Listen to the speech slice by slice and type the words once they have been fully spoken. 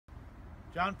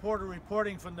John Porter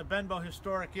reporting from the Benbow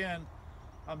Historic Inn.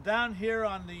 I'm down here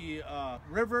on the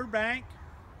river bank.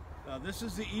 This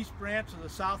is the east branch of the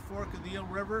South Fork of the Eel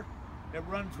River. It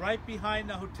runs right behind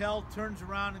the hotel, turns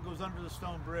around and goes under the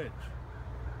stone bridge.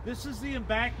 This is the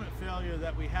embankment failure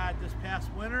that we had this past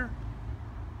winter.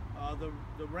 The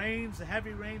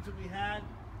heavy rains that we had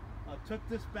took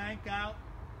this bank out.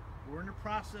 We're in the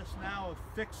process now of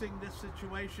fixing this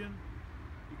situation.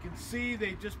 You can see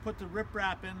they just put the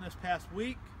riprap in this past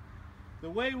week. The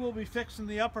way we'll be fixing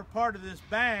the upper part of this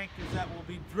bank is that we'll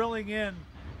be drilling in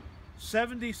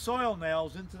 70 soil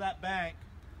nails into that bank,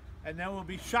 and then we'll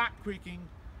be shotcreeking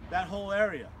that whole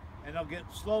area, and it'll get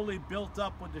slowly built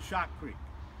up with the shotcrete.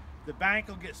 The bank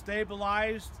will get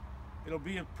stabilized. It'll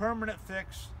be a permanent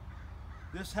fix.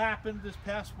 This happened this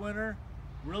past winter.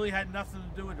 Really had nothing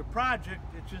to do with the project.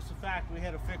 It's just the fact we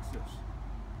had to fix this.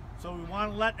 So we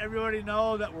want to let everybody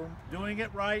know that we're doing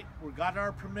it right. We've got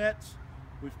our permits.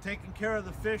 We've taken care of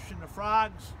the fish and the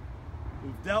frogs.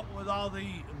 We've dealt with all the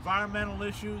environmental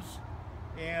issues.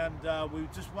 And we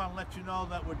just want to let you know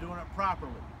that we're doing it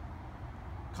properly.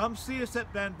 Come see us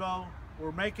at Benbow.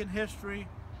 We're making history.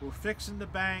 We're fixing the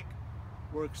bank.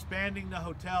 We're expanding the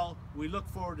hotel. We look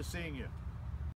forward to seeing you.